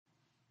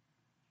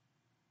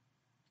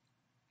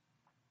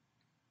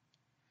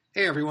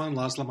Hey everyone,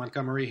 Laszlo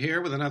Montgomery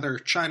here with another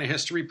China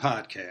History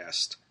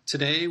podcast.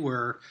 Today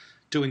we're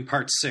doing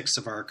part 6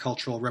 of our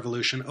Cultural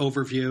Revolution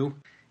overview.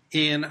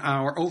 In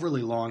our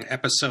overly long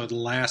episode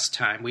last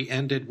time, we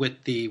ended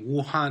with the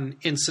Wuhan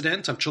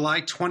incident of July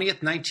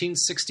 20th,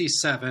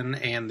 1967,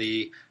 and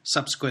the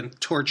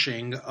subsequent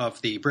torching of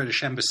the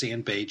British Embassy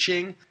in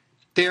Beijing.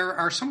 There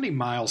are so many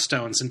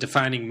milestones and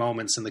defining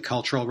moments in the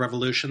Cultural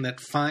Revolution that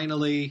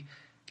finally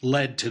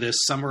led to this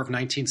summer of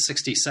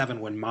 1967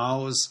 when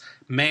Mao's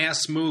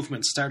mass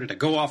movement started to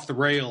go off the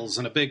rails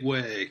in a big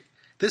way.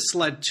 This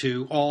led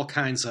to all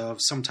kinds of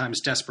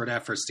sometimes desperate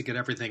efforts to get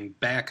everything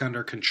back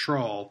under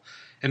control.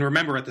 And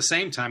remember, at the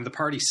same time, the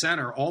party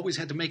center always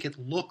had to make it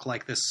look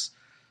like this,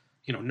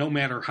 no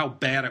matter how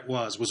bad it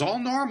was all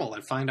normal,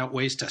 and find out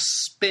ways to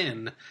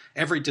spin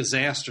every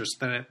disaster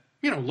so that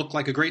it, looked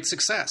like a great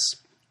success.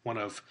 One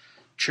of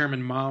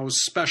Chairman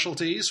Mao's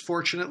specialties,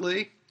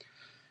 fortunately.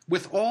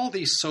 With all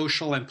the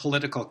social and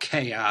political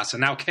chaos,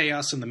 and now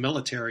chaos in the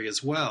military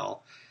as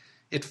well,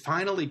 it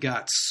finally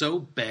got so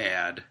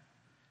bad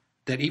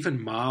that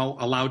even Mao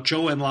allowed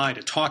Zhou Enlai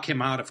to talk him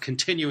out of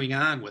continuing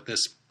on with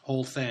this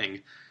whole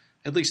thing,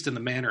 at least in the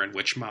manner in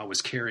which Mao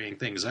was carrying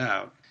things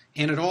out.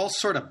 And it all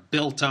sort of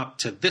built up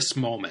to this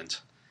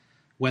moment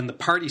when the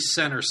party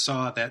center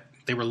saw that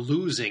they were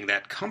losing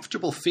that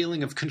comfortable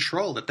feeling of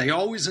control that they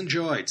always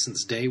enjoyed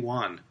since day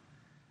one.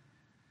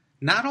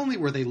 Not only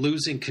were they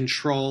losing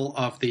control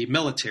of the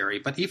military,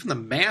 but even the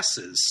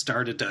masses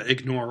started to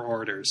ignore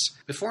orders.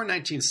 Before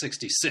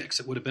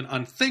 1966, it would have been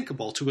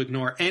unthinkable to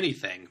ignore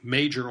anything,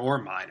 major or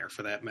minor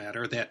for that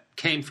matter, that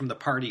came from the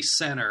party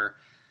center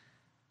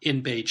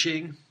in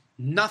Beijing.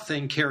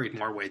 Nothing carried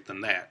more weight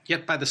than that.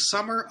 Yet by the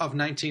summer of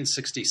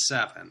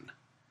 1967,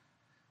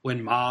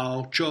 when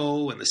Mao,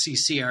 Zhou, and the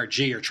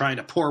CCRG are trying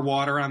to pour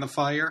water on the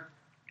fire,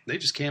 they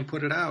just can't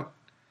put it out.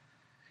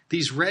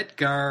 These Red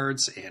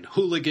Guards and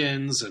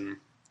hooligans and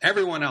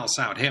everyone else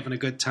out having a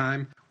good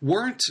time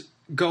weren't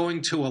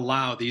going to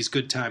allow these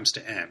good times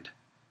to end.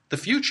 The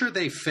future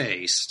they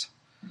faced,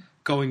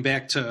 going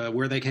back to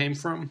where they came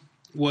from,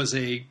 was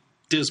a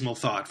dismal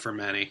thought for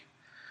many.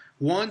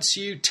 Once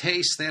you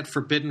taste that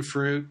forbidden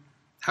fruit,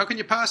 how can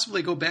you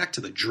possibly go back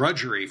to the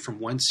drudgery from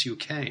whence you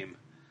came?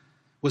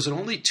 Was it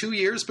only 2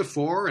 years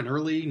before, in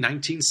early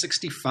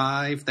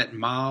 1965, that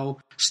Mao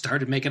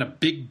started making a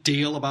big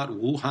deal about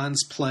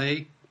Wuhan's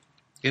play?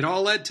 It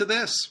all led to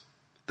this.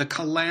 The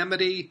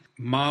calamity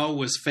Mao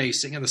was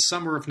facing in the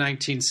summer of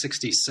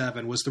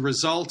 1967 was the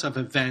result of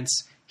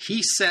events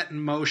he set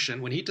in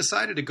motion when he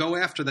decided to go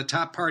after the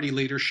top party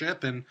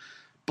leadership and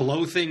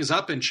blow things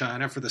up in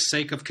China for the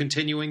sake of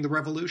continuing the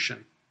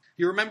revolution.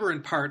 You remember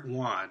in part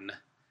 1,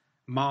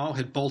 Mao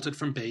had bolted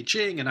from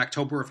Beijing in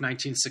October of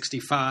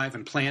 1965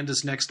 and planned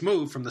his next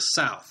move from the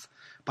south.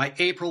 By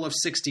April of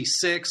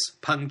 66,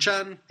 Peng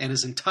Zhen and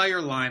his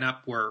entire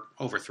lineup were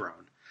overthrown.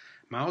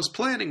 Mao's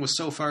planning was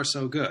so far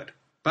so good.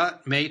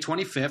 But May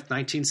 25th,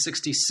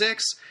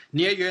 1966,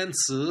 Nie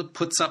Yuanzi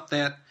puts up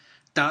that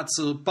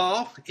Dazi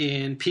Bao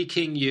in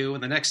Peking-yu,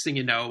 and the next thing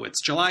you know,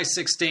 it's July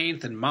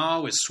 16th, and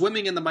Mao is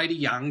swimming in the mighty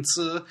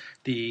Yangtze,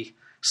 the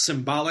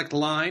symbolic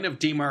line of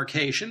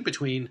demarcation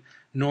between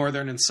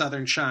northern and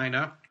southern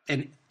China.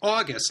 In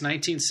August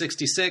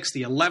 1966,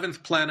 the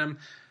 11th plenum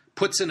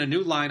puts in a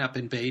new lineup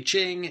in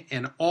Beijing,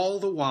 and all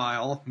the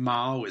while,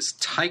 Mao is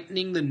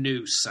tightening the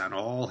noose on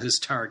all his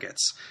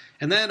targets.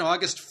 And then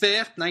August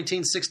 5th,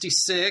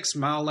 1966,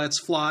 Mao lets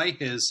fly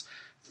his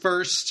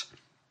first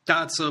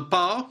Dazi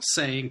Bao,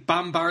 saying,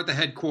 bombard the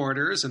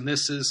headquarters, and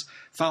this is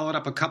followed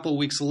up a couple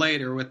weeks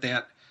later with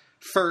that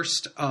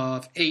first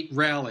of 8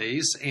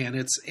 rallies, and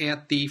it's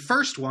at the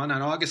first one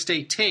on August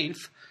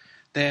 18th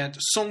that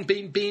Song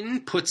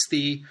Binbin puts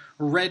the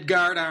Red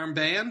Guard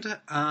armband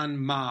on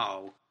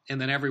Mao. And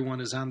then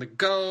everyone is on the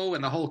go,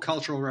 and the whole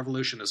Cultural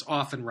Revolution is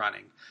off and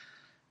running.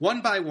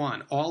 One by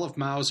one, all of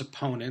Mao's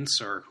opponents,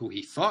 or who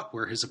he thought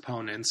were his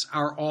opponents,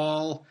 are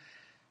all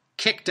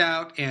kicked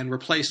out and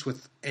replaced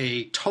with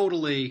a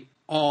totally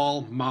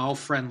all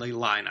Mao-friendly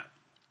lineup.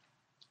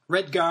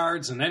 Red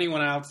Guards and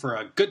anyone out for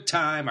a good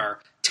time are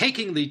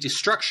taking the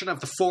destruction of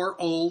the Four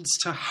Olds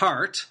to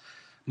heart,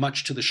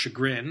 much to the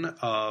chagrin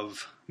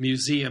of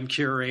museum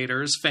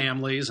curators,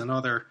 families, and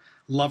other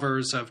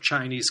lovers of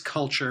Chinese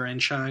culture in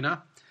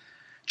China.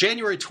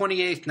 January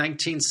 28,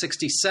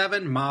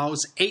 1967,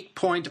 Mao's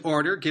 8-point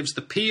order gives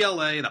the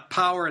PLA the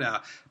power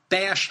to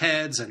bash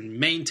heads and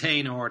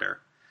maintain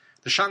order.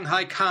 The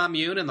Shanghai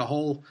Commune and the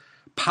whole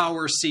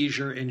power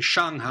seizure in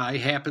Shanghai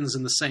happens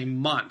in the same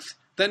month.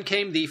 Then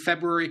came the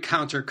February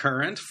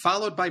countercurrent,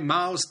 followed by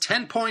Mao's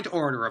 10-point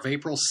order of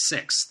April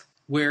 6th,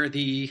 where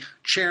the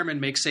chairman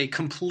makes a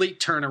complete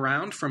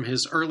turnaround from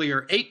his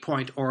earlier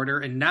 8-point order,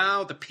 and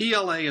now the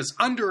PLA is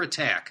under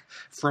attack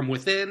from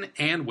within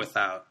and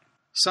without.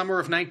 Summer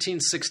of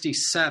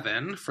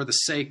 1967, for the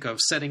sake of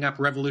setting up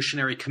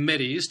revolutionary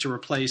committees to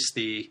replace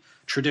the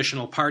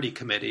traditional party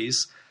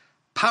committees,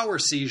 power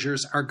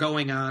seizures are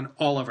going on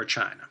all over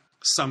China.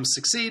 Some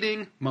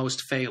succeeding,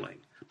 most failing.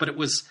 But it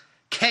was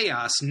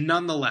chaos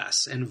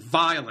nonetheless, and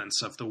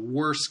violence of the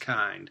worst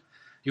kind.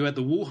 You had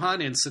the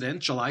Wuhan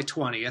incident, July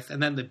 20th,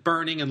 and then the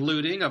burning and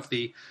looting of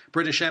the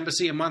British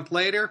embassy a month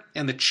later.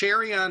 And the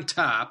cherry on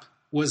top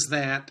was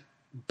that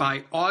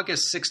by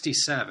August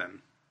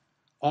 67,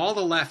 all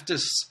the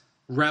leftist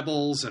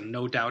rebels, and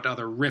no doubt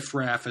other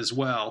riffraff as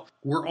well,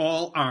 were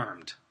all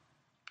armed,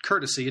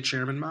 courtesy of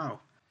Chairman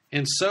Mao.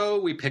 And so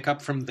we pick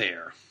up from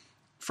there.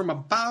 From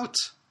about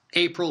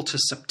April to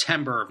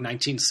September of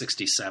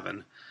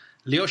 1967,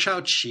 Liu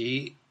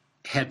Shaoqi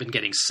had been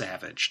getting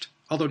savaged.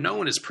 Although no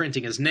one is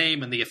printing his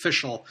name in the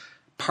official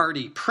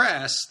party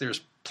press,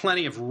 there's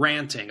plenty of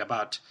ranting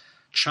about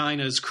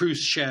China's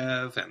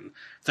Khrushchev and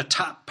the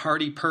top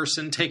party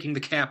person taking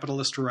the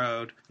capitalist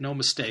road. No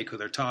mistake who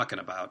they're talking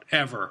about,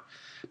 ever.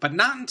 But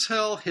not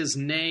until his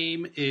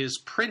name is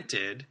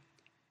printed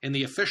in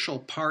the official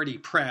party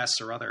press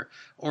or other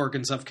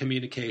organs of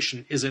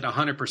communication is it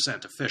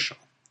 100% official.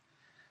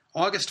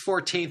 August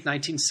 14th,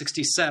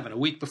 1967, a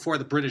week before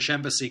the British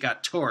embassy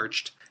got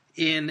torched,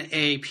 in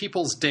a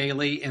People's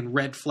Daily and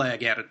Red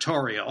Flag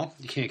editorial,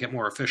 you can't get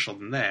more official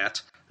than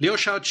that, Liu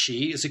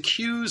Shaoqi is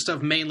accused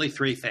of mainly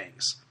three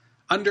things: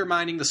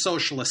 undermining the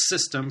socialist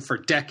system for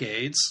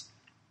decades,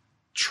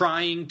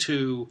 trying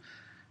to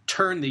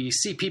turn the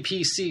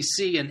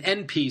CPPCC and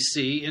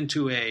NPC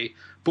into a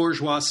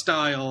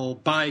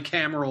bourgeois-style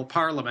bicameral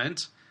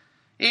parliament,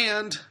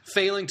 and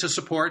failing to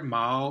support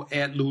Mao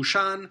at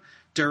Lushan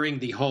during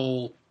the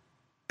whole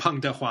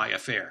Peng Dehuai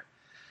affair.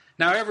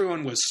 Now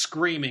everyone was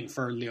screaming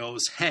for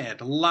Liu's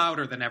head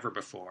louder than ever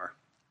before.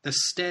 The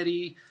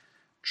steady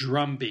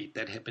drumbeat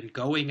that had been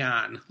going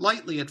on,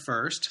 lightly at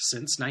first,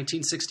 since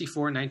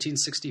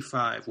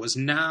 1964-1965, was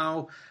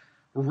now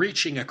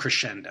reaching a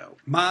crescendo.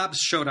 Mobs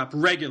showed up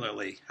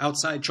regularly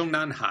outside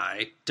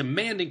Zhongnanhai,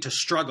 demanding to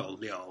struggle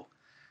Liu.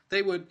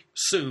 They would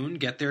soon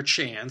get their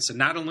chance, and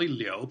not only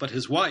Liu, but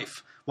his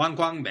wife, Wang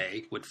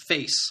Guangmei, would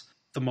face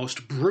the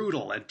most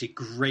brutal and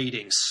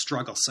degrading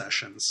struggle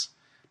sessions.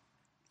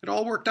 It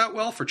all worked out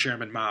well for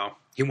Chairman Mao.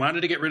 He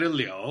wanted to get rid of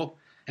Liu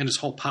and his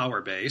whole power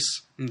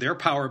base. And their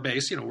power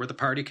base, were the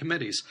party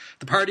committees.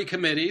 The party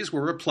committees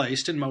were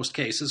replaced in most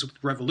cases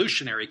with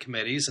revolutionary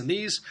committees, and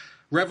these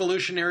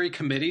revolutionary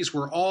committees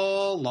were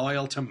all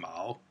loyal to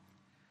Mao.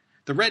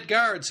 The Red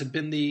Guards had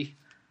been the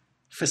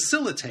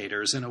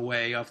facilitators, in a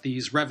way, of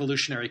these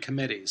revolutionary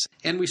committees.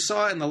 And we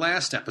saw in the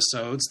last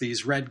episodes,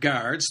 these Red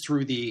Guards,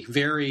 through the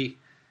very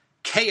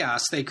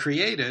chaos they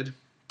created,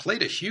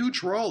 played a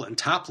huge role in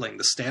toppling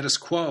the status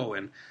quo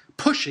and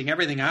pushing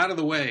everything out of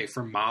the way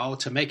for Mao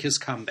to make his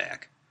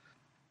comeback.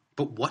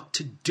 But what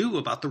to do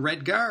about the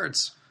Red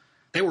Guards?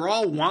 They were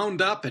all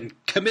wound up and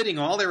committing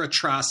all their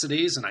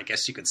atrocities, and I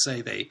guess you could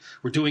say they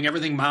were doing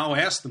everything Mao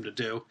asked them to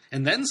do,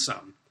 and then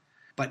some.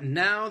 But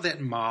now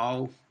that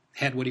Mao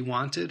had what he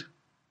wanted,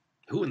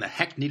 who in the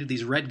heck needed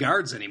these Red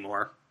Guards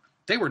anymore?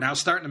 They were now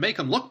starting to make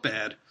him look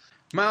bad.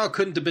 Mao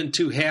couldn't have been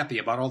too happy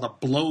about all the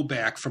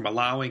blowback from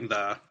allowing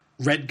the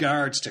Red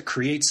Guards to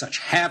create such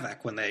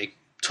havoc when they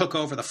took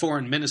over the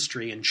foreign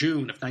ministry in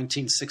June of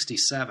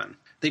 1967.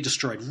 They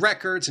destroyed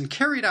records and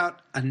carried out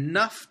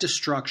enough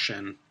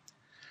destruction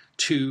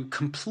to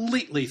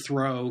completely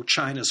throw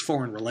China's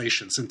foreign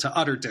relations into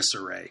utter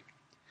disarray.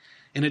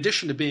 In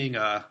addition to being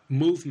a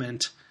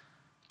movement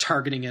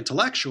targeting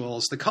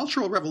intellectuals, the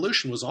Cultural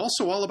Revolution was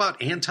also all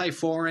about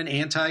anti-foreign,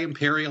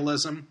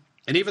 anti-imperialism.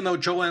 And even though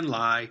Zhou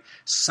Enlai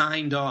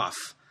signed off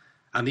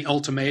on the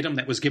ultimatum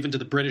that was given to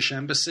the British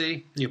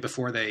embassy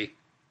before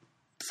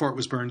it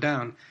was burned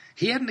down,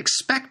 he hadn't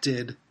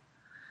expected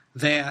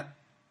that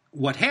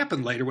what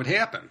happened later would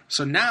happen.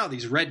 So now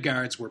these Red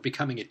Guards were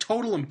becoming a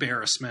total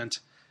embarrassment,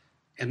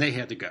 and they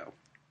had to go.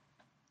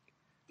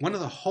 One of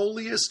the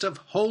holiest of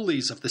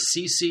holies of the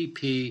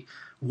CCP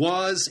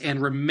was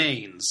and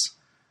remains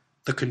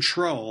the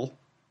control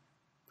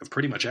of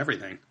pretty much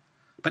everything.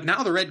 But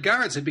now the Red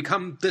Guards had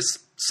become this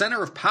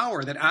center of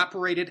power that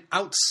operated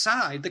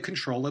outside the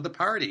control of the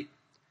party.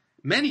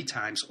 Many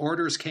times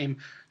orders came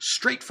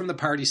straight from the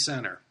party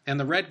center. And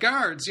the Red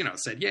Guards,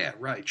 said, yeah,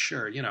 right,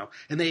 sure,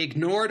 And they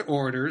ignored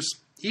orders,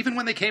 even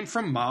when they came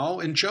from Mao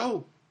and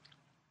Zhou.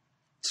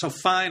 So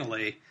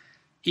finally,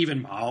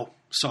 even Mao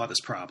saw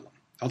this problem.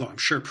 Although I'm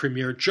sure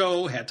Premier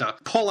Zhou had to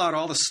pull out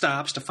all the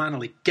stops to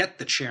finally get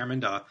the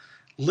chairman to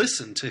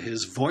listen to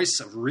his voice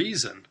of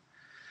reason.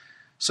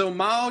 So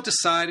Mao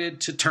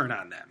decided to turn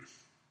on them.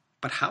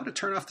 But how to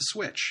turn off the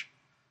switch?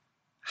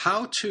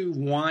 How to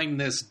wind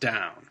this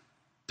down?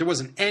 There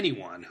wasn't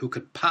anyone who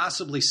could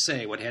possibly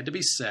say what had to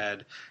be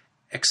said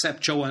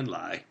except Zhou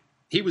Enlai.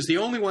 He was the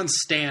only one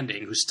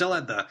standing who still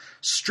had the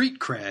street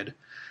cred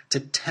to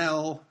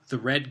tell the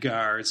Red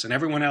Guards and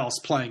everyone else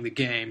playing the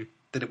game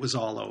that it was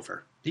all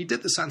over. He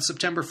did this on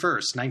September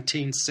 1st,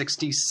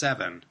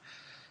 1967.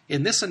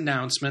 In this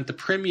announcement, the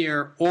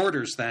premier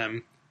orders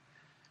them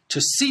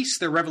to cease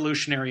their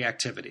revolutionary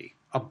activity,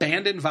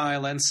 abandon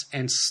violence,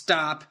 and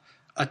stop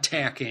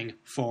attacking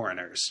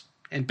foreigners,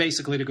 and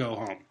basically to go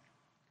home.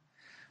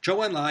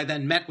 Zhou Enlai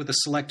then met with a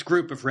select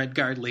group of Red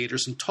Guard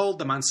leaders and told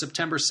them on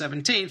September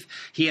 17th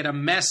he had a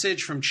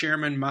message from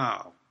Chairman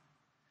Mao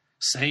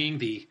saying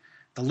the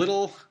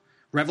little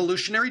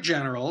Revolutionary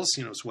generals,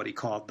 is what he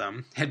called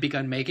them, had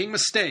begun making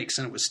mistakes,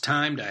 and it was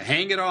time to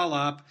hang it all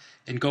up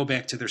and go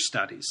back to their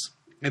studies.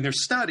 And their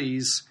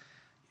studies,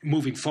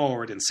 moving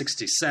forward in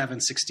 67,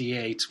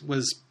 68,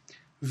 was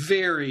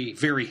very,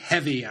 very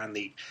heavy on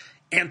the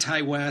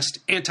anti-West,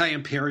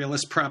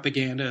 anti-imperialist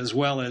propaganda, as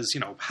well as,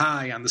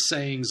 high on the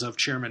sayings of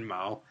Chairman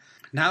Mao.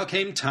 Now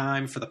came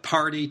time for the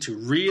party to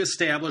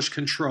reestablish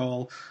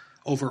control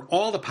over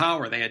all the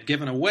power they had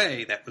given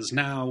away that was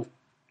now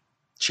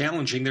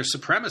challenging their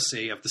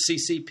supremacy of the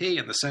CCP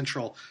and the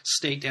central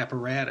state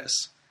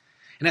apparatus.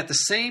 And at the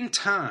same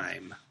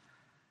time,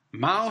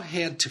 Mao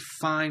had to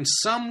find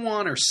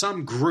someone or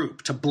some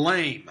group to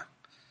blame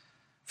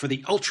for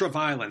the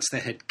ultra-violence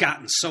that had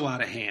gotten so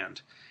out of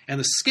hand. And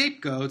the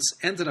scapegoats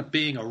ended up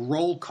being a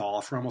roll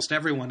call for almost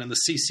everyone in the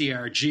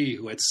CCRG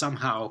who had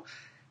somehow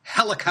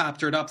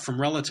helicoptered up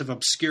from relative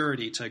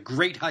obscurity to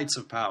great heights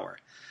of power.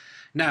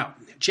 Now,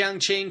 Jiang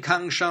Qing,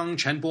 Kang Sheng,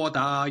 Chen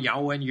Bo-da,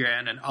 Yao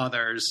Wenyuan, and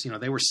others,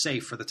 they were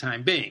safe for the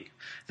time being.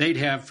 They'd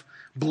have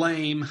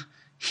blame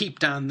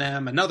heaped on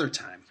them another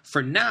time.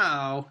 For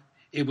now,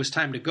 it was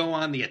time to go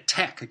on the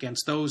attack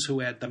against those who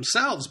had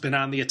themselves been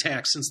on the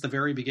attack since the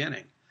very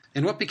beginning.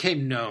 In what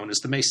became known as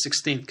the May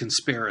 16th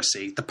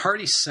conspiracy, the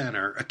party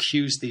center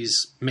accused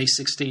these May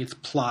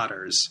 16th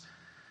plotters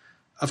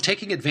of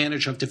taking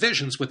advantage of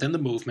divisions within the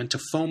movement to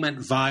foment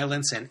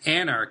violence and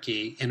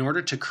anarchy in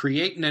order to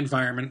create an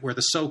environment where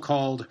the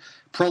so-called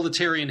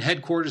proletarian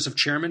headquarters of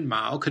Chairman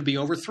Mao could be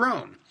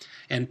overthrown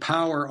and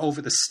power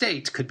over the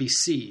state could be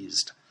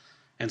seized.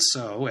 And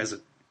so, as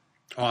it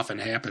often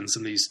happens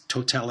in these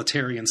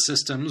totalitarian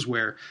systems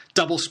where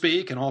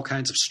doublespeak and all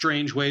kinds of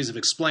strange ways of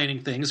explaining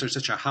things are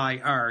such a high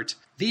art,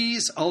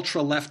 these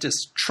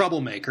ultra-leftist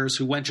troublemakers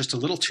who went just a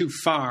little too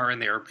far in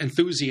their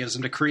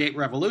enthusiasm to create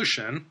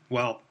revolution,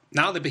 well,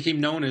 now they became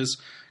known as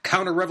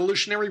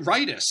counter-revolutionary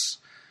rightists,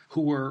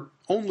 who were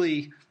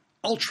only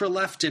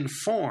ultra-left in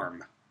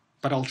form,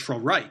 but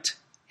ultra-right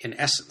in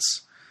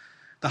essence.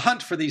 The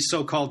hunt for these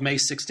so-called May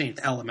 16th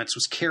elements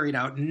was carried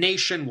out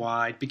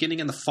nationwide beginning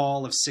in the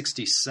fall of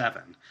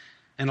 67,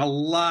 and a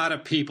lot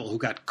of people who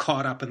got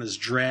caught up in this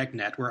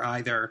dragnet were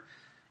either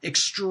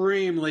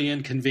extremely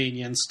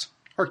inconvenienced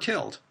or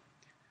killed.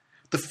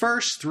 The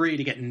first three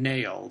to get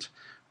nailed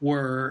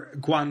were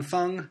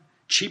Guanfeng,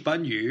 Qi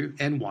Benyu,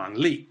 and Wang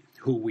Li,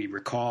 who we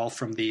recall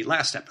from the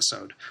last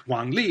episode.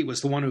 Wang Li was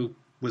the one who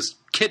was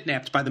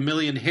kidnapped by the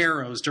Million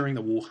Heroes during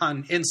the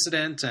Wuhan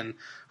incident and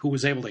who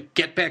was able to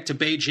get back to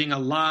Beijing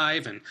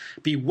alive and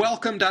be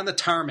welcomed on the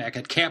tarmac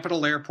at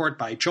Capital Airport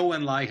by Zhou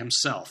Enlai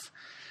himself.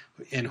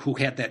 And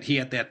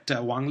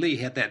Wang Li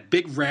had that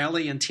big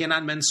rally in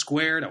Tiananmen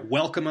Square to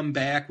welcome him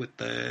back with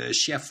the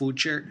Xie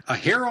Fuji. A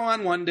hero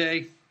on one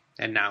day,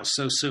 and now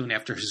so soon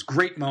after his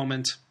great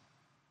moment,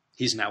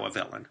 he's now a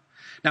villain.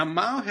 Now,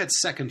 Mao had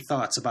second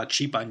thoughts about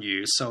Qi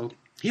Benyu, so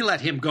he let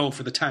him go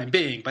for the time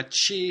being, but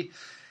Qi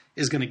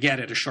is going to get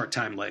it a short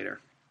time later.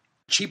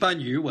 Qi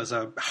Benyu was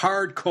a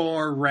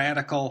hardcore,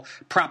 radical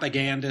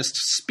propagandist,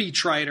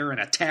 speechwriter, and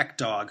attack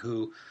dog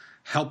who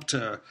helped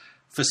to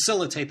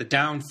facilitate the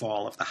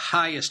downfall of the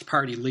highest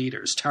party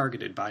leaders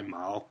targeted by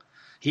Mao.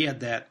 He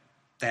had that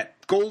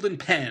golden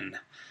pen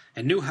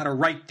and knew how to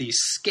write these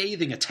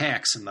scathing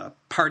attacks in the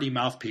party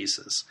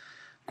mouthpieces.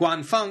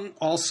 Guanfeng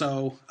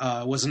also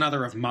was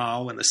another of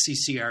Mao and the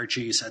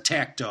CCRG's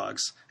attack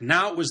dogs.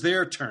 Now it was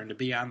their turn to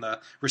be on the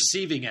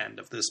receiving end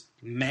of this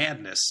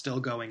madness still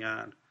going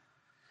on.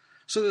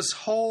 So this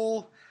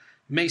whole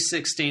May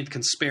 16th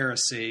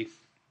conspiracy,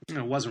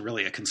 wasn't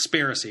really a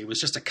conspiracy. It was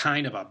just a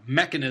kind of a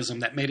mechanism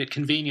that made it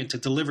convenient to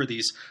deliver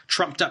these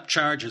trumped-up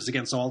charges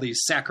against all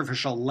these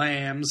sacrificial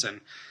lambs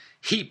and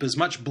heap as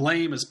much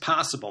blame as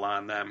possible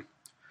on them.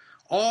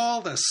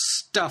 All the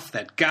stuff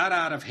that got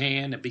out of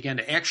hand and began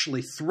to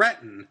actually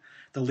threaten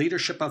the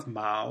leadership of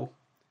Mao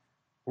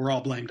were all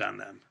blamed on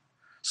them.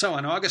 So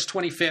on August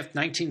 25th,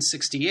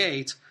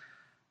 1968,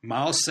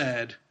 Mao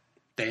said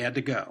they had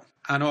to go.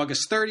 On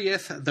August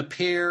 30th, the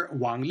pair,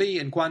 Wang Li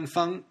and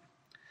Guanfeng,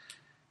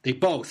 they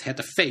both had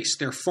to face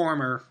their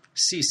former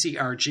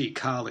CCRG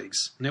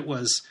colleagues. And it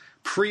was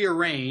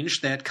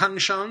prearranged that Kang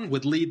Sheng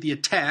would lead the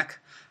attack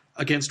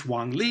against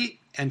Wang Li,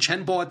 and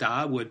Chen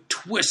Bo-da would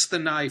twist the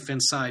knife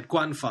inside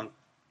Guanfeng.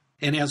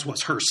 And as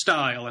was her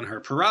style and her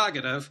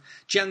prerogative,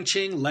 Jiang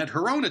Qing led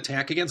her own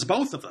attack against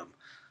both of them.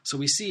 So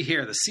we see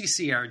here the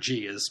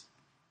CCRG is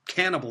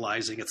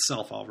cannibalizing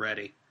itself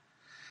already.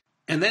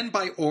 And then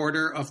by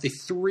order of the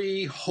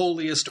three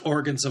holiest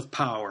organs of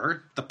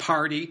power, the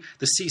party,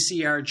 the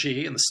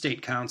CCRG, and the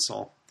State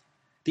Council,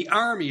 the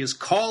army is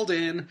called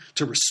in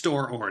to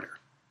restore order.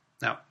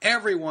 Now,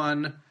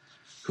 everyone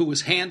who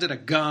was handed a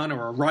gun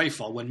or a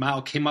rifle when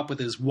Mao came up with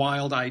his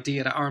wild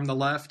idea to arm the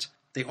left,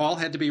 they all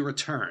had to be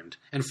returned.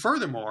 And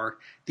furthermore,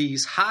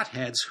 these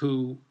hotheads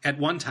who at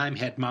one time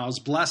had Mao's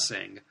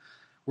blessing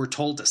were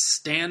told to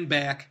stand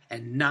back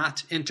and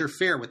not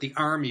interfere with the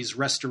army's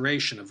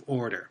restoration of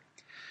order.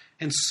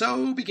 And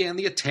so began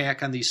the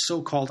attack on these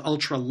so-called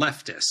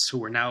ultra-leftists who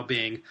were now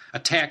being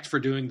attacked for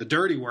doing the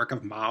dirty work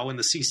of Mao and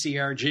the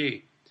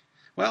CCRG.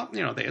 Well,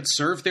 they had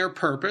served their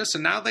purpose,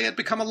 and now they had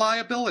become a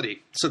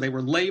liability. So they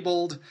were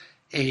labeled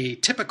a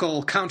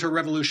typical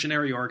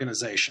counter-revolutionary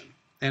organization.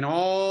 And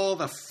all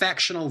the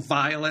factional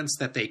violence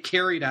that they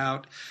carried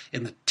out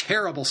in the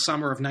terrible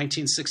summer of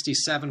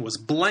 1967 was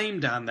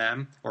blamed on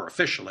them, or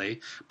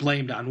officially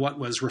blamed on what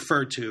was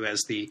referred to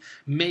as the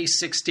May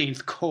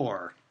 16th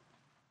Corps.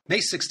 May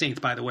 16th,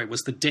 by the way,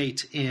 was the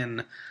date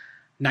in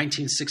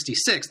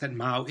 1966 that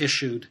Mao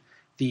issued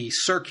the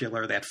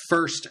circular that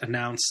first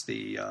announced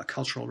the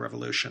Cultural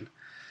Revolution.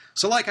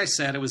 So like I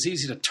said, it was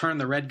easy to turn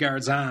the Red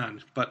Guards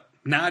on, but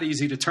not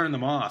easy to turn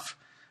them off.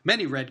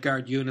 Many Red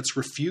Guard units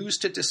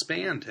refused to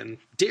disband and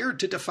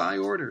dared to defy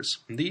orders.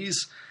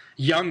 These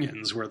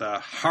youngins were the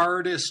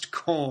hardest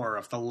core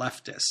of the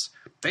leftists.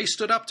 They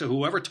stood up to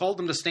whoever told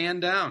them to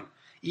stand down,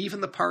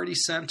 even the party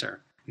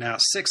center. Now,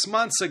 6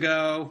 months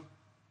ago,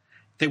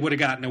 they would have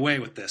gotten away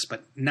with this,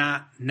 but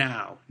not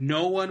now.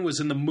 No one was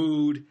in the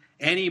mood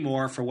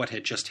anymore for what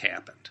had just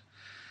happened.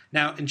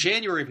 Now, in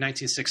January of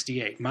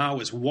 1968, Mao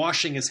was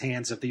washing his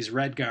hands of these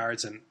Red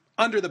Guards, and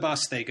under the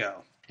bus they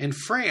go. In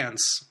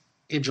France,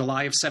 in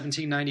July of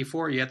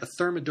 1794, you had the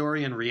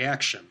Thermidorian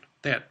reaction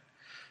that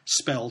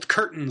spelled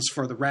curtains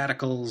for the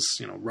radicals,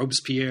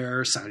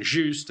 Robespierre,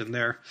 Saint-Just, and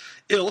their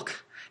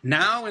ilk.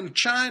 Now in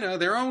China,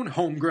 their own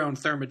homegrown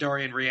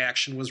Thermidorian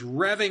reaction was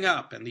revving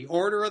up, and the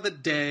order of the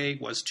day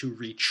was to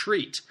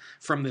retreat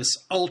from this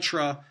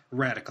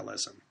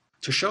ultra-radicalism.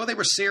 To show they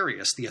were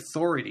serious, the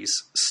authorities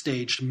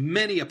staged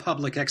many a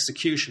public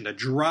execution to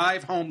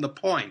drive home the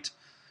point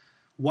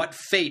what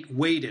fate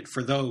waited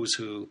for those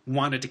who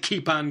wanted to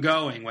keep on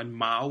going when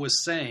Mao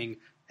was saying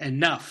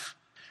enough.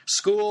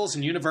 Schools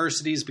and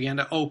universities began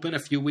to open a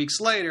few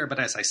weeks later, but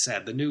as I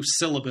said, the new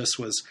syllabus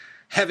was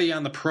heavy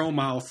on the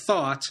pro-Mao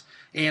thought,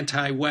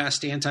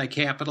 anti-West,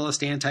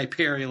 anti-capitalist,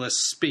 anti-imperialist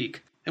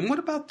speak. And what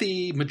about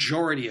the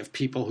majority of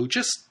people who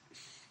just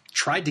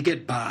tried to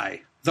get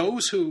by?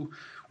 Those who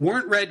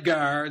weren't Red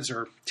Guards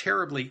or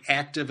terribly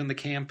active in the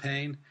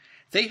campaign,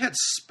 they had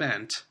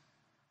spent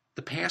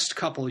the past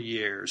couple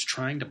years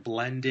trying to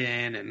blend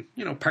in and,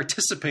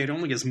 participate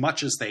only as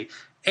much as they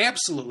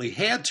absolutely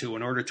had to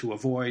in order to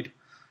avoid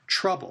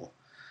trouble.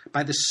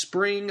 By the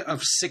spring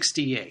of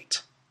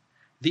 68,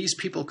 these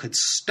people could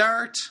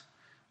start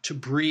to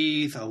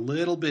breathe a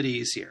little bit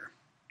easier.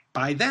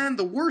 By then,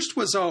 the worst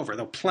was over,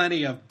 though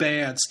plenty of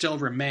bad still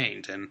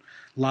remained and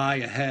lie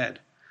ahead.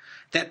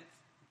 That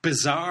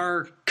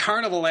bizarre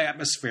carnival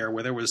atmosphere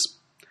where there was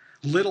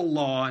little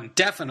law and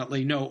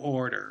definitely no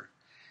order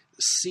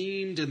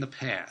seemed in the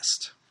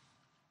past.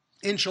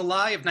 In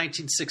July of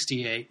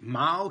 1968,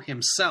 Mao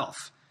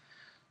himself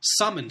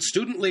summoned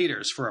student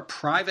leaders for a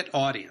private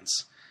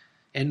audience,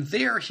 and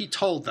there he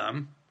told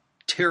them,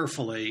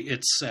 tearfully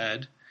it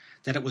said,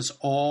 that it was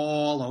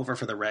all over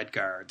for the Red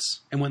Guards.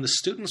 And when the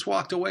students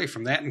walked away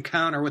from that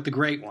encounter with the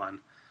Great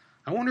One,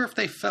 I wonder if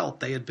they felt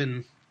they had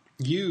been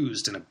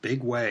used in a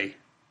big way.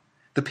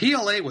 The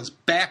PLA was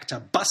back to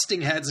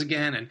busting heads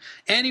again, and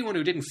anyone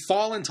who didn't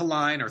fall into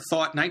line or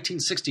thought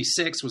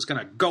 1966 was going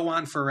to go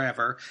on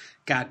forever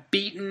got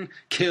beaten,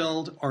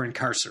 killed, or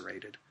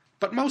incarcerated.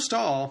 But most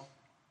all,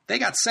 they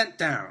got sent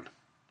down.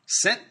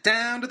 Sent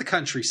down to the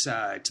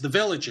countryside, to the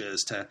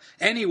villages, to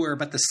anywhere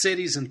but the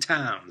cities and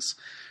towns.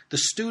 The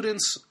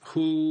students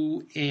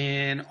who,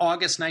 in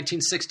August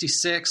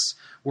 1966,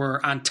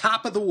 were on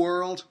top of the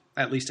world,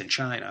 at least in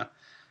China,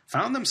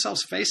 found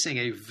themselves facing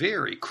a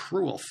very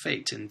cruel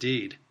fate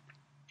indeed.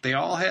 They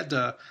all had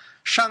to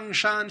shang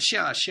shan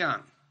xia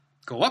xiang,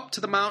 go up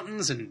to the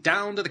mountains and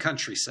down to the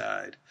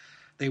countryside.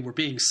 They were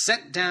being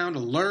sent down to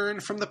learn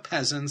from the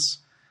peasants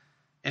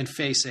and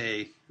face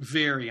a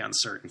very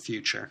uncertain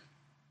future.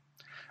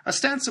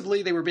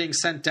 Ostensibly, they were being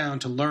sent down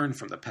to learn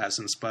from the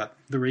peasants, but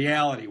the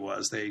reality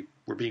was they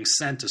were being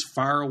sent as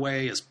far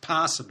away as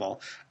possible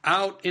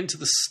out into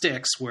the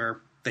sticks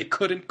where they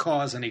couldn't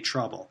cause any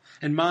trouble.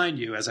 And mind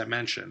you, as I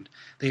mentioned,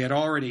 they had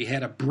already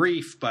had a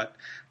brief but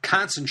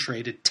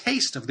concentrated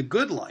taste of the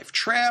good life,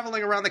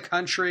 traveling around the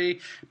country,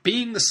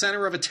 being the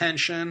center of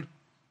attention.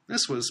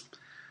 This was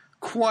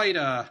quite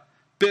a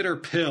bitter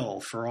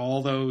pill for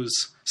all those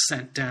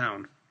sent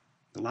down.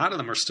 A lot of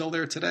them are still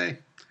there today.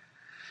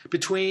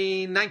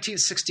 Between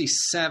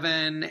 1967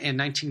 and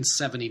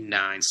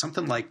 1979,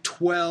 something like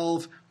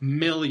 12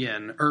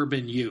 million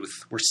urban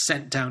youth were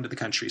sent down to the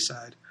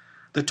countryside.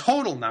 The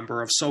total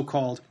number of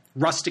so-called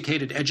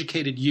rusticated,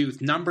 educated youth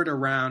numbered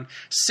around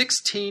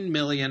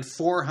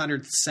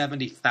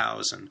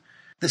 16,470,000.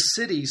 The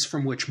cities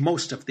from which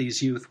most of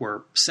these youth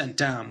were sent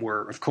down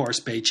were, of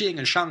course, Beijing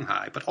and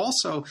Shanghai, but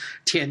also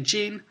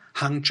Tianjin,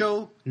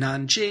 Hangzhou,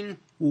 Nanjing,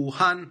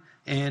 Wuhan,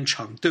 and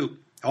Chengdu.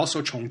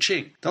 Also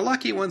Chongqing. The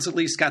lucky ones at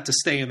least got to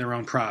stay in their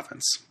own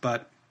province,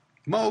 but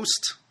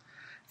most,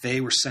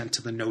 they were sent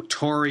to the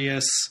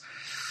notorious,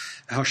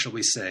 how shall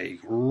we say,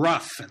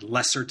 rough and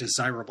lesser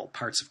desirable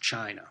parts of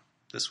China.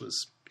 This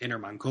was Inner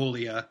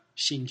Mongolia,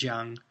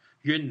 Xinjiang,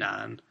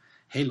 Yunnan,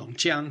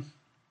 Heilongjiang.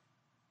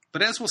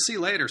 But as we'll see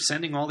later,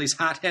 sending all these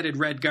hot-headed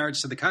Red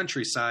Guards to the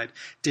countryside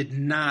did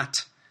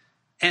not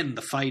end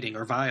the fighting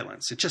or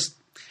violence. It just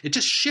It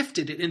just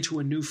shifted it into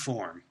a new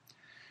form.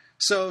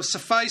 So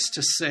suffice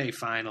to say,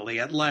 finally,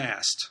 at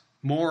last,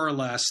 more or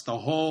less, the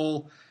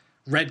whole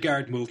Red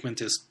Guard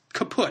movement is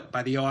kaput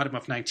by the autumn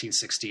of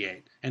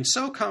 1968. And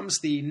so comes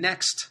the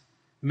next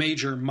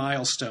major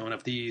milestone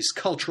of these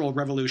Cultural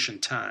Revolution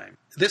time.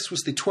 This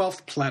was the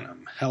 12th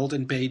plenum, held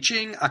in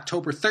Beijing,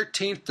 October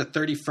 13th to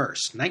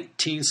 31st,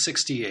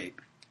 1968.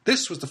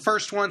 This was the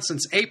first one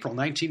since April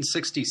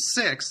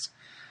 1966,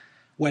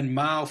 when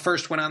Mao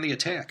first went on the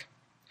attack.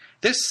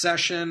 This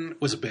session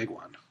was a big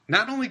one.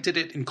 Not only did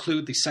it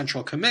include the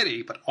Central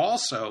Committee, but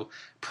also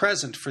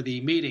present for the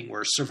meeting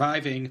were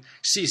surviving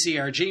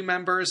CCRG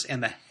members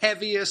and the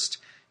heaviest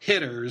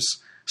hitters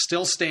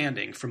still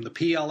standing from the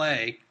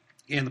PLA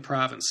in the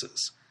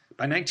provinces.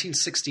 By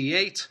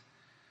 1968,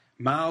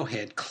 Mao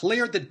had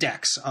cleared the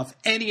decks of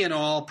any and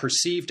all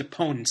perceived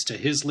opponents to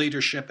his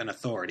leadership and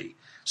authority.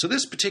 So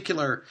this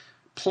particular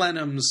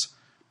plenum's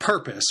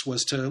purpose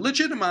was to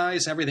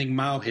legitimize everything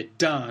Mao had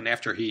done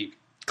after he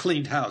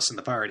cleaned house in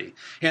the party.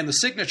 And the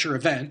signature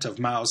event of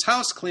Mao's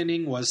house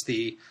cleaning was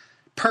the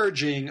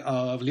purging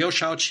of Liu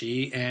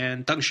Shaoqi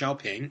and Deng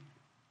Xiaoping.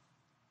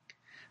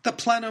 The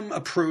plenum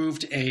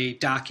approved a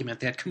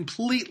document that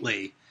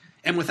completely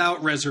and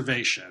without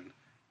reservation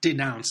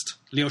denounced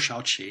Liu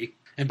Shaoqi.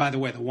 And by the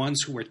way, the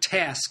ones who were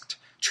tasked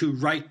to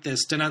write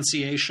this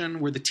denunciation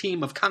were the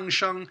team of Kang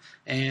Sheng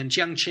and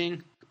Jiang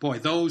Qing. Boy,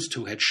 those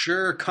two had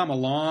sure come a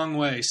long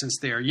way since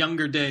their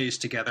younger days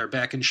together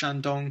back in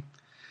Shandong.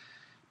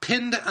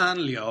 Pinned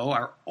on Liu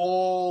are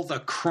all the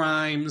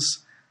crimes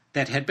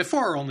that had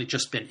before only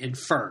just been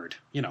inferred.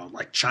 You know,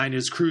 like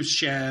China's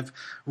Khrushchev,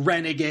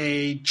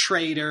 renegade,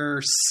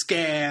 traitor,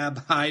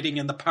 scab, hiding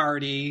in the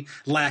party,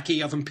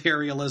 lackey of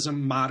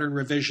imperialism, modern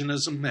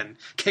revisionism, and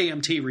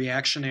KMT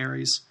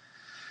reactionaries.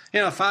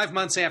 5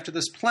 months after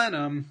this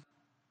plenum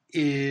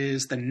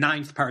is the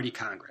 9th Party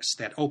Congress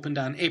that opened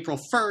on April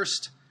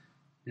 1st,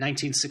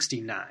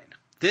 1969.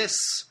 This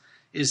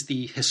is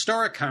the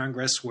historic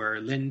Congress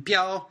where Lin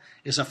Biao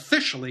is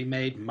officially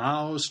made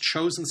Mao's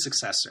chosen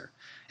successor.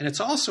 And it's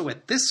also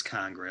at this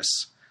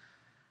Congress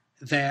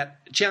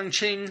that Jiang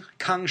Qing,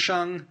 Kang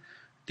Sheng,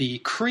 the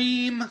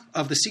cream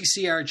of the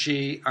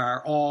CCRG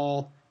are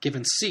all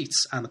given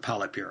seats on the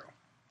Politburo.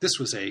 This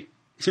was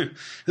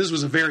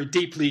a very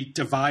deeply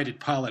divided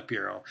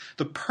Politburo.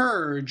 The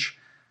purge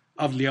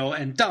of Liu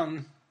and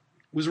Deng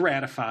was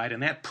ratified,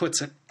 and that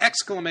puts an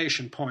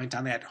exclamation point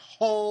on that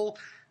whole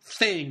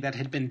thing that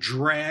had been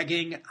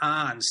dragging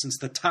on since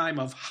the time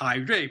of Hai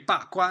Rui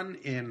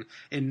Baguan in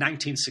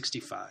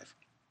 1965.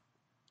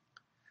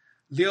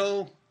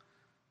 Liu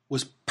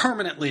was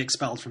permanently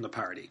expelled from the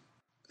party.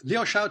 Liu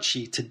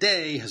Shaoqi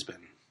today has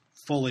been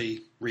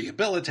fully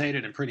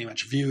rehabilitated and pretty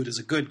much viewed as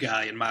a good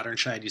guy in modern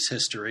Chinese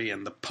history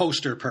and the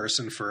poster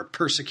person for a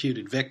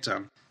persecuted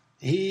victim.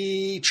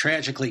 He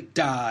tragically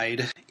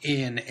died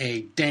in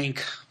a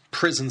dank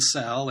prison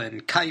cell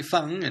in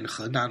Kaifeng in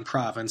Henan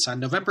province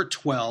on November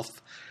 12th,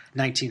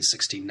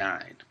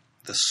 1969.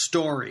 The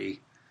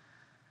story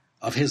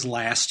of his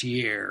last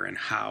year and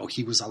how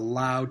he was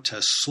allowed to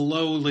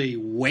slowly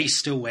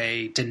waste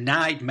away,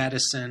 denied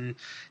medicine,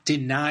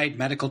 denied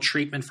medical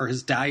treatment for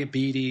his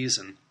diabetes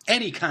and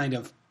any kind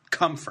of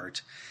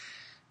comfort.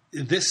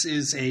 This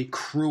is a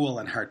cruel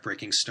and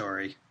heartbreaking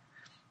story.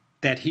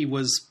 That he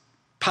was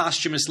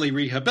posthumously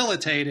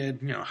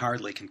rehabilitated,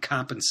 hardly can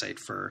compensate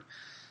for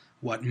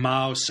what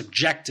Mao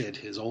subjected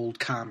his old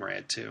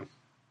comrade to.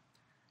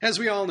 As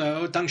we all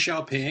know, Deng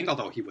Xiaoping,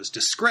 although he was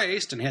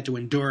disgraced and had to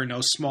endure no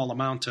small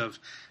amount of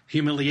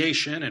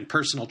humiliation and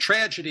personal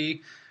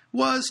tragedy,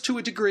 was to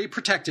a degree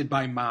protected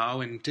by Mao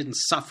and didn't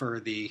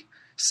suffer the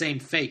same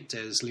fate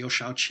as Liu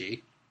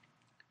Shaoqi.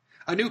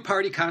 A new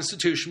party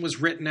constitution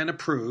was written and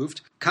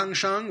approved. Kang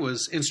Sheng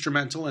was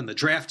instrumental in the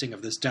drafting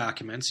of this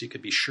document, so you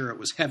could be sure it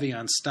was heavy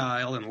on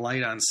style and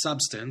light on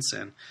substance,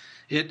 and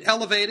it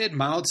elevated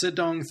Mao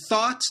Zedong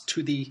thought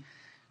to the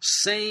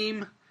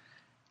same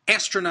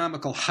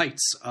astronomical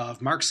heights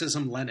of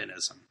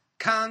Marxism-Leninism.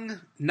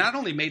 Kang not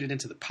only made it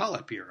into the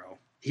Politburo,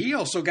 he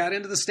also got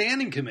into the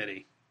Standing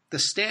Committee. The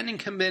Standing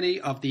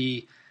Committee of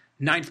the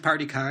 9th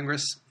Party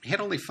Congress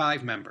had only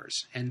 5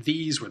 members, and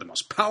these were the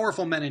most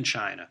powerful men in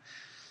China.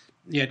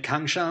 You had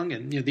Kang Sheng,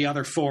 and the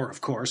other 4,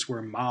 of course,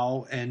 were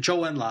Mao and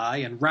Zhou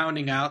Enlai, and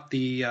rounding out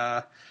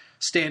the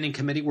Standing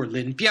Committee were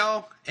Lin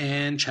Biao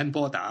and Chen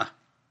Boda.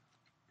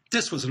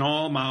 This was an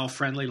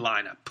all-Mao-friendly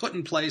lineup, put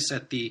in place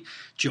at the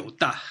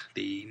Jiuda,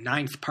 the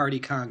 9th Party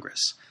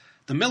Congress.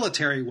 The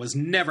military was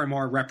never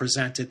more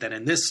represented than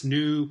in this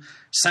new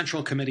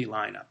Central Committee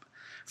lineup.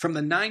 From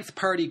the 9th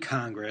Party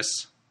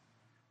Congress,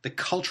 the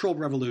Cultural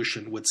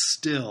Revolution would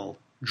still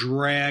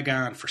drag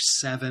on for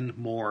 7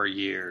 more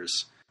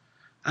years.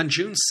 On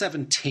June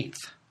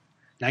 17th,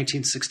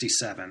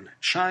 1967,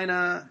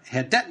 China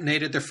had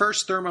detonated their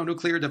first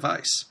thermonuclear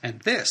device,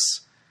 and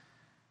this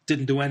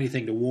didn't do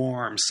anything to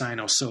warm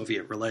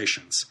Sino-Soviet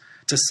relations.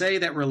 To say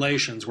that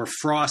relations were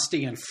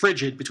frosty and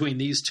frigid between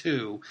these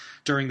two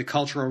during the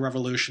Cultural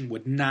Revolution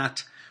would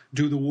not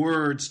do the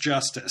words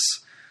justice.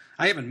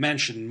 I haven't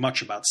mentioned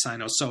much about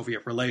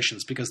Sino-Soviet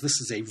relations because this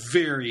is a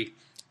very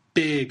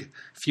big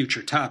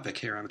future topic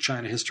here on the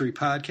China History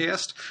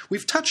Podcast.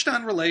 We've touched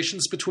on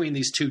relations between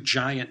these two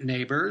giant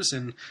neighbors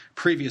in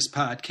previous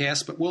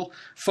podcasts, but we'll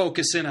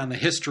focus in on the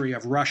history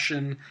of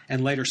Russian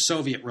and later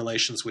Soviet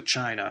relations with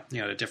China,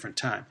 at a different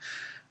time.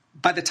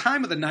 By the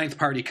time of the Ninth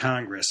Party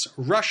Congress,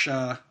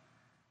 Russia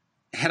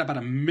had about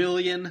 1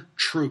 million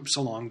troops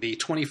along the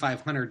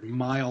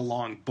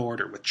 2,500-mile-long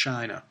border with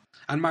China.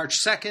 On March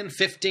 2nd,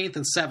 15th,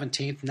 and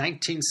 17th,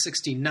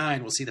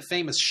 1969, we'll see the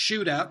famous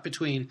shootout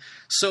between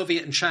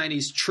Soviet and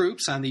Chinese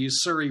troops on the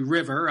Ussuri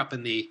River up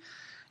in the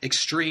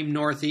extreme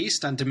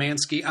northeast on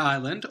Damansky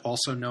Island,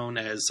 also known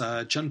as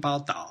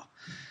Zhenbaodao.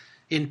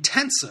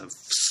 Intensive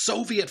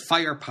Soviet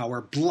firepower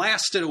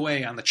blasted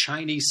away on the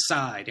Chinese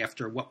side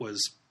after what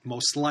was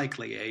most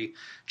likely a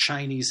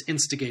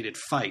Chinese-instigated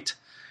fight.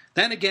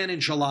 Then again in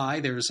July,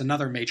 there's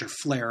another major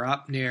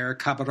flare-up near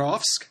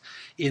Khabarovsk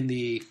in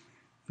the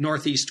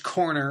northeast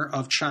corner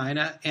of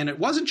China, and it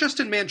wasn't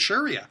just in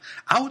Manchuria.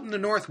 Out in the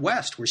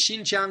northwest, where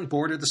Xinjiang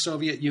bordered the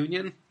Soviet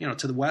Union,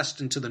 to the west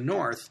and to the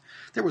north,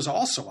 there was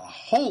also a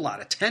whole lot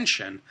of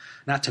tension,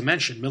 not to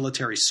mention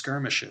military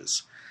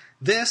skirmishes.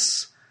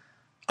 This,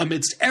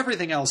 amidst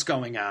everything else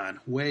going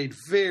on, weighed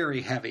very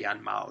heavy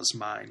on Mao's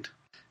mind.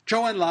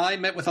 Zhou Enlai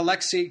met with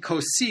Alexei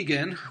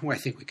Kosygin, who I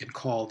think we can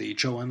call the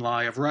Zhou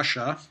Enlai of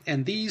Russia,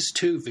 and these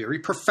two very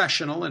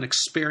professional and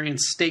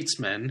experienced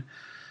statesmen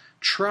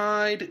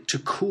tried to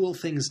cool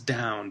things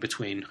down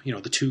between,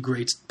 the two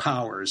great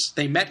powers.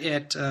 They met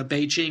at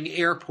Beijing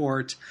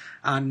Airport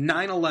on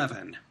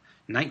 9/11,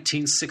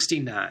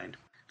 1969.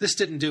 This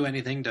didn't do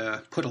anything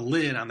to put a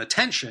lid on the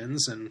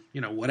tensions, and,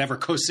 whatever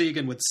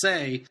Kosygin would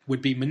say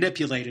would be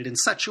manipulated in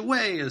such a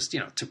way as,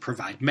 to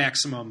provide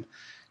maximum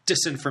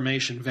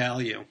disinformation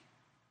value.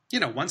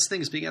 Once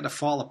things began to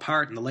fall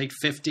apart in the late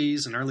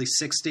 50s and early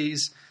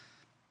 60s,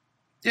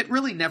 it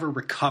really never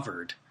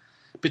recovered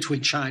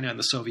between China and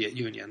the Soviet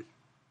Union.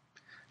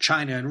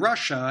 China and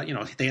Russia,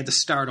 they had to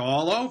start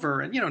all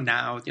over, and,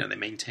 now, they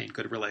maintain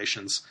good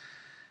relations.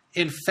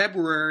 In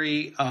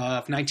February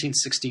of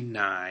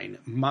 1969,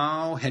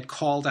 Mao had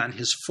called on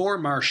his four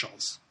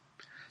marshals,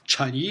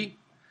 Chen Yi,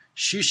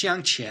 Xu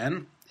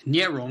Xiangqian,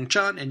 Nie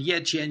Rongzhan, and Ye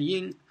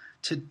Jianying,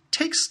 to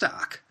take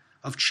stock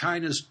of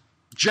China's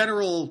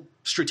general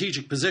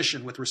strategic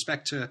position with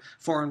respect to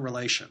foreign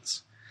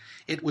relations.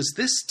 It was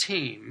this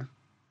team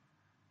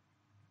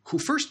who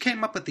first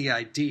came up with the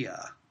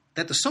idea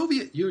that the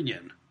Soviet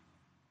Union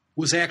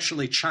was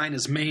actually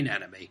China's main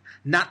enemy,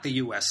 not the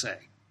USA.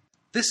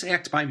 This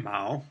act by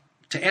Mao,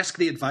 to ask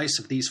the advice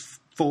of these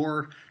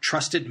four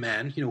trusted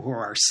men, who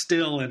are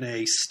still in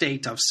a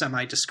state of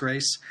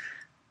semi-disgrace,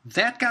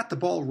 that got the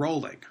ball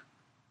rolling.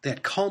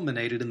 That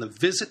culminated in the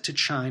visit to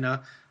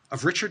China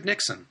of Richard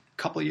Nixon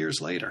a couple years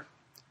later.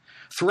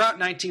 Throughout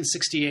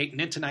 1968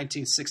 and into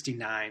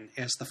 1969,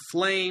 as the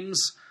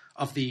flames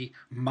of the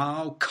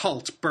Mao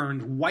cult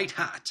burned white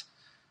hot,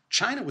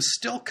 China was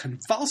still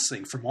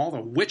convulsing from all the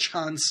witch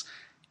hunts,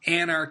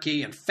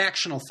 anarchy, and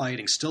factional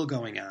fighting still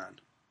going on.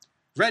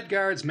 Red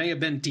Guards may have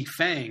been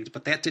defanged,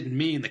 but that didn't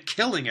mean the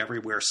killing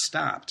everywhere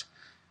stopped.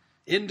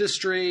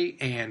 Industry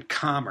and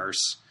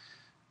commerce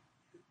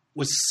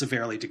was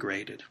severely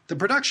degraded. The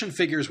production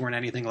figures weren't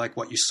anything like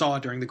what you saw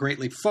during the Great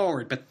Leap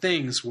Forward, but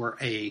things were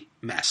a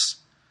mess.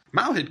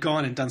 Mao had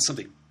gone and done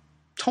something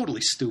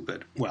totally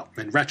stupid, well,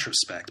 in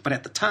retrospect, but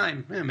at the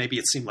time, maybe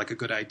it seemed like a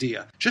good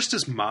idea. Just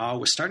as Mao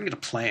was starting to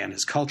plan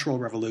his Cultural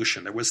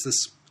Revolution, there was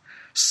this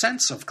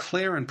sense of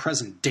clear and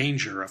present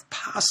danger of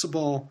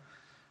possible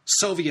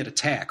Soviet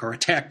attack or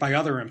attack by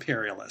other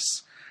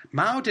imperialists.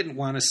 Mao didn't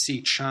want to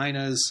see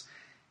China's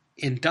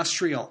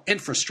industrial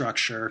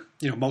infrastructure,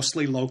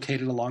 mostly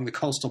located along the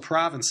coastal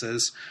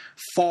provinces,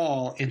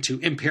 fall into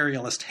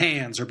imperialist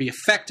hands or be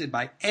affected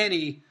by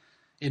any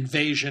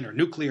invasion or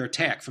nuclear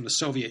attack from the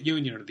Soviet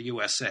Union or the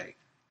USA.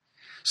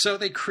 So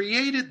they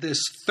created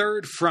this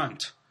third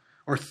front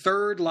or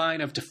third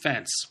line of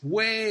defense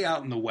way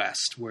out in the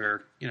west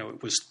where,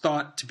 it was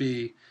thought to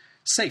be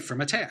safe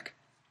from attack.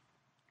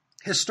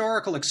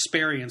 Historical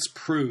experience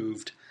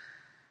proved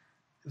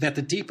that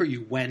the deeper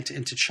you went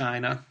into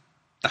China,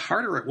 the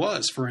harder it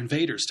was for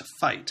invaders to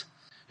fight.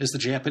 As the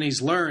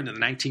Japanese learned in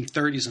the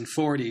 1930s and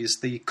 40s,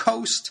 the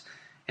coast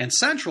and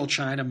central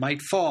China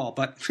might fall,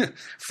 but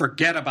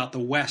forget about the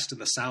west and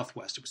the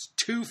southwest. It was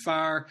too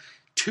far,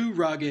 too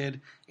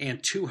rugged,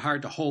 and too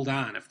hard to hold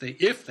on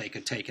if they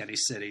could take any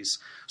cities.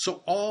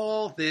 So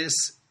all this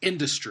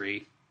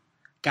industry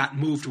got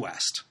moved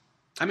west.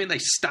 They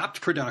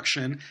stopped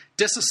production,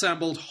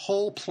 disassembled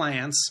whole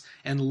plants,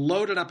 and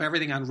loaded up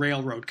everything on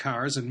railroad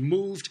cars and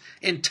moved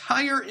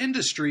entire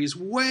industries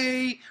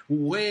way,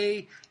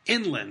 way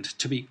inland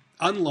to be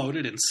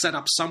unloaded and set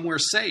up somewhere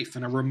safe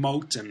in a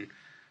remote and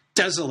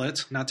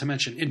desolate, not to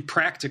mention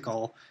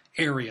impractical,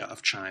 area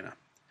of China.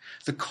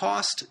 The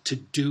cost to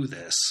do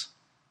this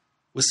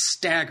was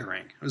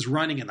staggering. It was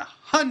running in the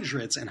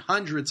hundreds and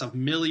hundreds of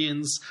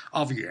millions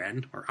of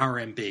yuan, or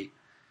RMB.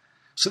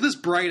 So this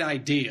bright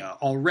idea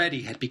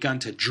already had begun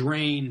to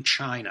drain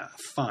China of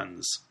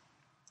funds.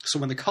 So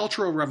when the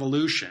Cultural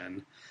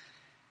Revolution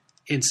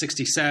in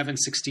 67,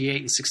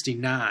 68, and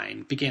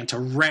 69 began to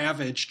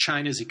ravage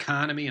China's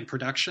economy and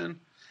production,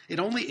 it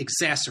only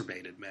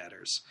exacerbated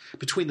matters.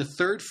 Between the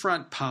Third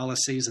Front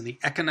policies and the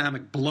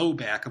economic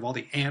blowback of all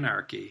the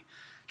anarchy,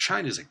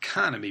 China's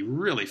economy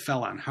really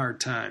fell on hard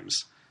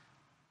times.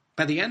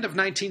 By the end of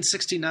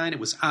 1969, it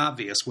was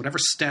obvious whatever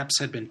steps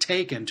had been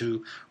taken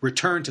to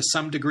return to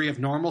some degree of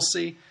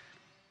normalcy,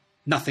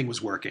 nothing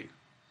was working.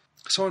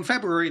 So in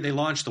February, they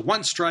launched the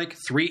One Strike,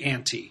 Three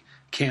Anti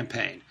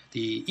campaign,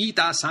 the Yi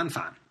Da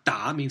Sanfan.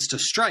 Da means to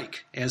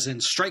strike, as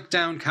in strike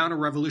down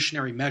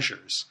counter-revolutionary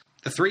measures.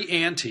 The three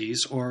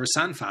antis, or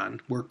Sanfan,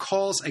 were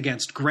calls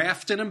against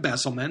graft and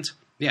embezzlement,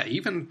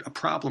 even a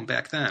problem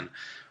back then.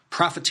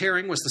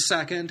 Profiteering was the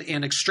second,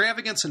 and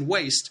extravagance and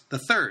waste the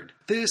third.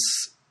 This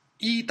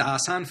Yi Da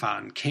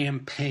Sanfan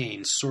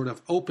campaign sort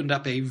of opened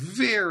up a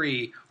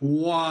very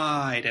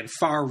wide and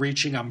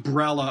far-reaching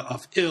umbrella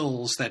of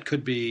ills that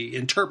could be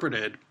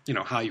interpreted,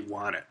 how you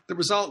want it. The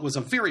result was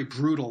a very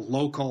brutal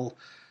local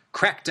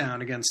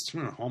crackdown against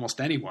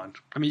almost anyone.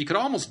 I mean, you could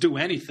almost do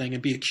anything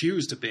and be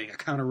accused of being a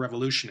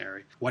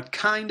counter-revolutionary. What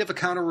kind of a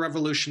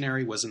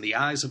counter-revolutionary was in the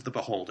eyes of the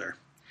beholder.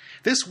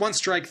 This One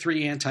Strike,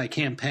 Three Anti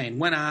campaign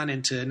went on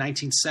into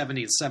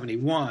 1970 and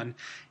 71,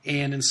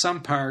 and in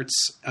some parts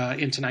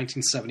into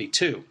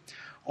 1972.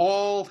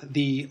 All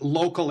the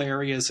local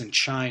areas in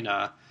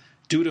China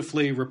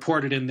dutifully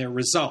reported in their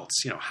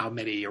results, how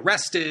many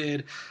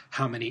arrested,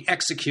 how many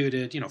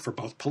executed, for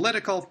both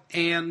political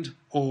and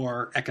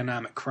or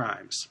economic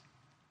crimes.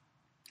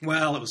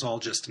 Well, it was all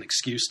just an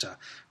excuse to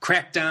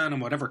crack down on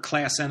whatever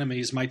class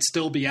enemies might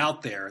still be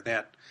out there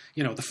that,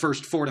 the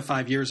first 4 to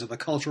 5 years of the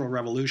Cultural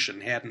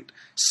Revolution hadn't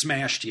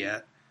smashed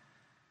yet.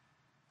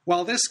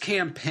 While this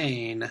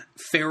campaign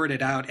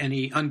ferreted out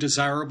any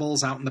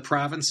undesirables out in the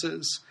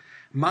provinces,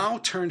 Mao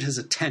turned his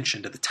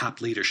attention to the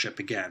top leadership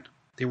again.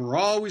 There were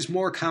always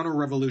more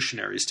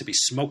counter-revolutionaries to be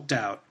smoked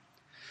out.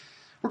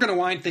 We're going to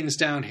wind things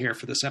down here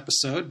for this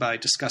episode by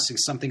discussing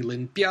something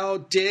Lin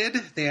Biao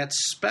did that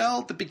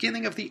spelled the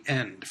beginning of the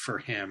end for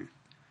him.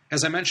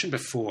 As I mentioned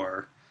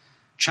before,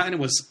 China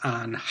was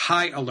on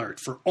high alert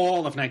for all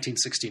of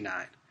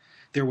 1969.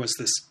 There was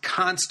this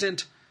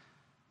constant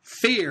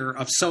fear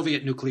of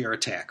Soviet nuclear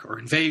attack or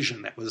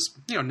invasion that was,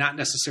 not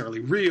necessarily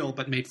real,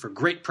 but made for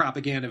great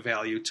propaganda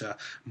value to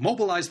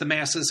mobilize the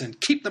masses and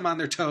keep them on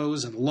their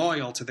toes and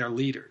loyal to their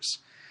leaders.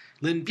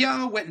 Lin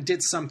Biao went and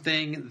did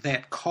something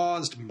that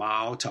caused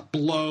Mao to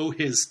blow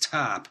his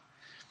top.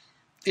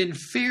 In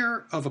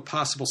fear of a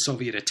possible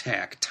Soviet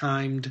attack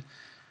timed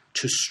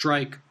to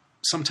strike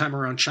sometime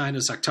around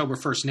China's October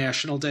 1st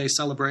National Day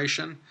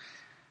celebration,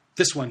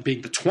 this one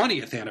being the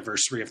 20th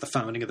anniversary of the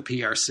founding of the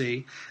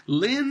PRC,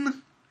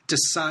 Lin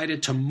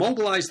decided to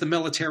mobilize the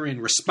military in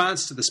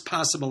response to this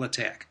possible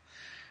attack.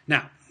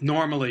 Now,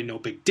 normally no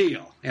big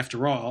deal.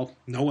 After all,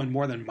 no one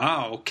more than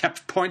Mao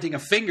kept pointing a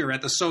finger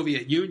at the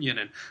Soviet Union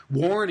and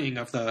warning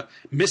of the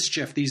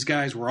mischief these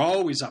guys were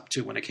always up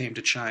to when it came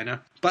to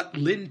China. But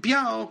Lin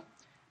Biao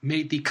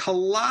made the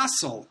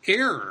colossal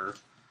error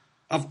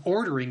of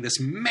ordering this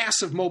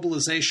massive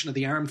mobilization of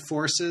the armed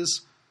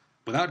forces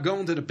without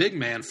going to the big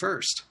man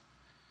first.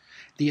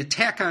 The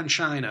attack on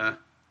China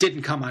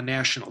didn't come on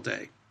National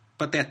Day,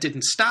 but that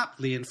didn't stop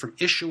Lin from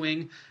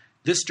issuing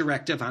this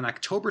directive on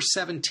October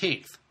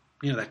 17th,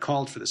 that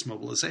called for this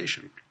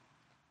mobilization.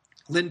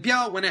 Lin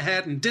Biao went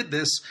ahead and did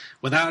this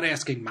without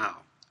asking Mao.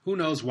 Who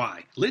knows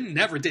why? Lin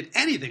never did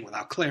anything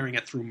without clearing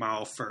it through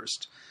Mao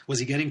first. Was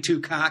he getting too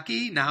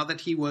cocky now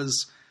that he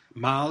was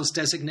Mao's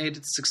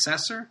designated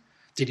successor?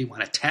 Did he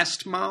want to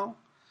test Mao?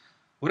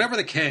 Whatever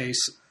the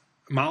case,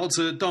 Mao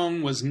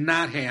Zedong was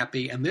not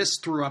happy, and this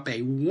threw up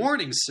a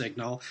warning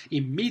signal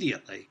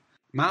immediately.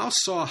 Mao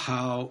saw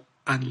how,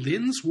 on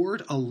Lin's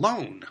word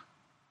alone,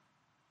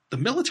 the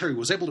military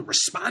was able to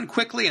respond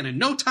quickly, and in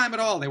no time at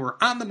all, they were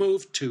on the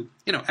move to,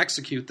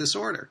 execute this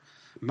order.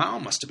 Mao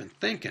must have been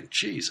thinking,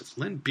 geez, if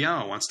Lin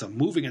Biao wants to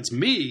move against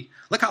me,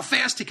 look how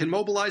fast he can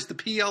mobilize the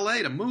PLA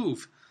to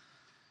move.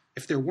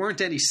 If there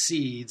weren't any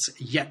seeds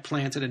yet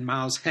planted in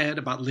Mao's head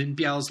about Lin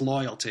Biao's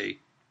loyalty,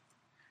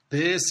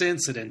 this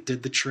incident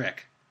did the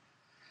trick.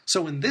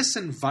 So in this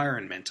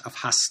environment of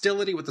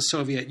hostility with the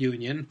Soviet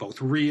Union,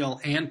 both real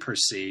and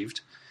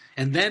perceived,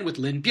 and then with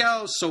Lin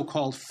Biao's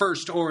so-called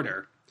First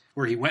Order,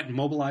 where he went and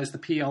mobilized the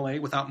PLA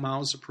without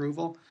Mao's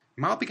approval,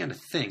 Mao began to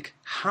think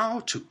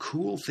how to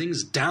cool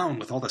things down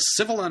with all the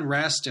civil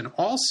unrest and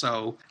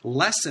also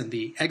lessen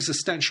the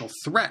existential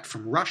threat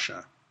from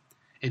Russia.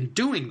 In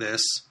doing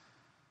this,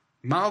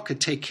 Mao could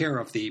take care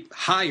of the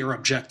higher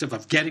objective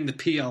of getting the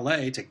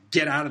PLA to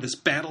get out of this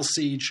battle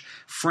siege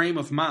frame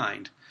of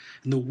mind.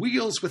 And the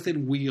wheels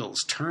within wheels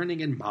turning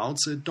in Mao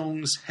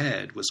Zedong's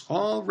head was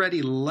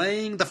already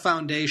laying the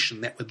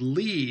foundation that would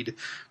lead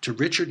to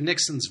Richard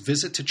Nixon's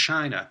visit to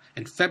China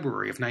in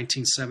February of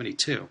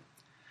 1972.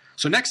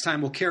 So next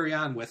time we'll carry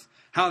on with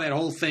how that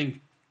whole thing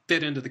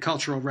fit into the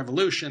Cultural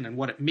Revolution and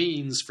what it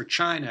means for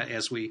China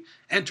as we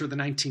enter the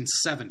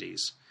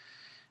 1970s.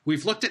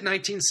 We've looked at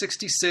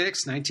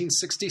 1966,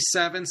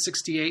 1967,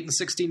 68, and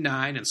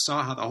 69 and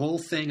saw how the whole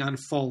thing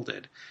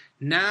unfolded.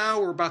 Now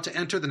we're about to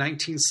enter the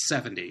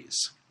 1970s.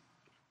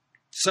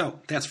 So,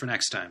 that's for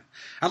next time.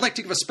 I'd like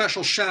to give a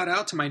special shout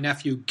out to my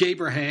nephew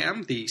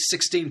Gabraham, the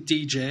 16th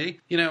DJ.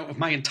 You know, of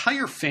my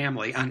entire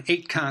family on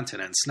 8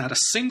 continents, not a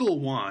single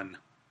one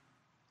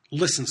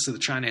listens to the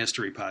China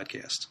History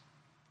Podcast.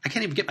 I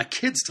can't even get my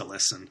kids to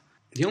listen.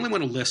 The only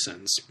one who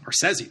listens, or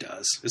says he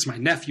does, is my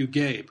nephew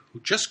Gabe, who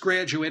just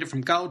graduated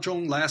from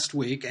Kaohsiung last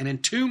week and in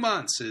 2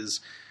 months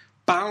is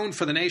bound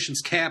for the nation's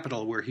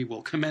capital where he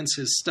will commence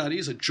his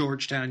studies at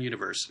Georgetown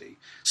University.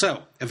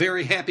 So, a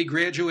very happy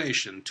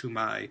graduation to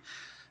my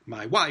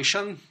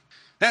Waisheng.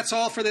 That's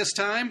all for this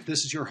time. This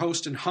is your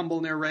host and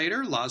humble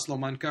narrator, Laszlo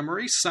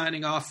Montgomery,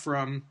 signing off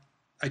from,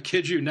 I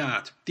kid you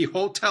not, the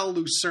Hotel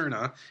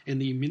Lucerna in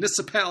the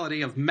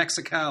municipality of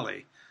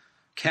Mexicali,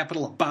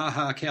 capital of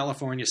Baja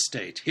California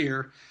State,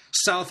 here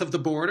south of the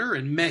border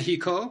in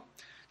Mexico.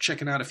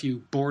 Checking out a few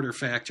border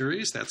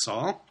factories, that's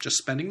all. Just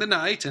spending the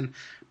night, and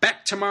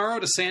back tomorrow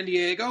to San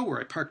Diego, where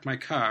I parked my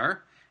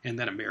car, and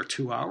then a mere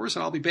 2 hours,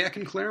 and I'll be back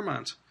in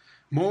Claremont.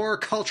 More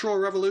Cultural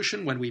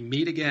Revolution when we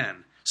meet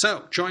again.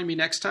 So, join me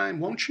next time,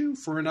 won't you,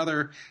 for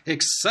another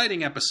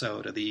exciting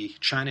episode of the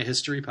China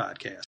History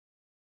Podcast.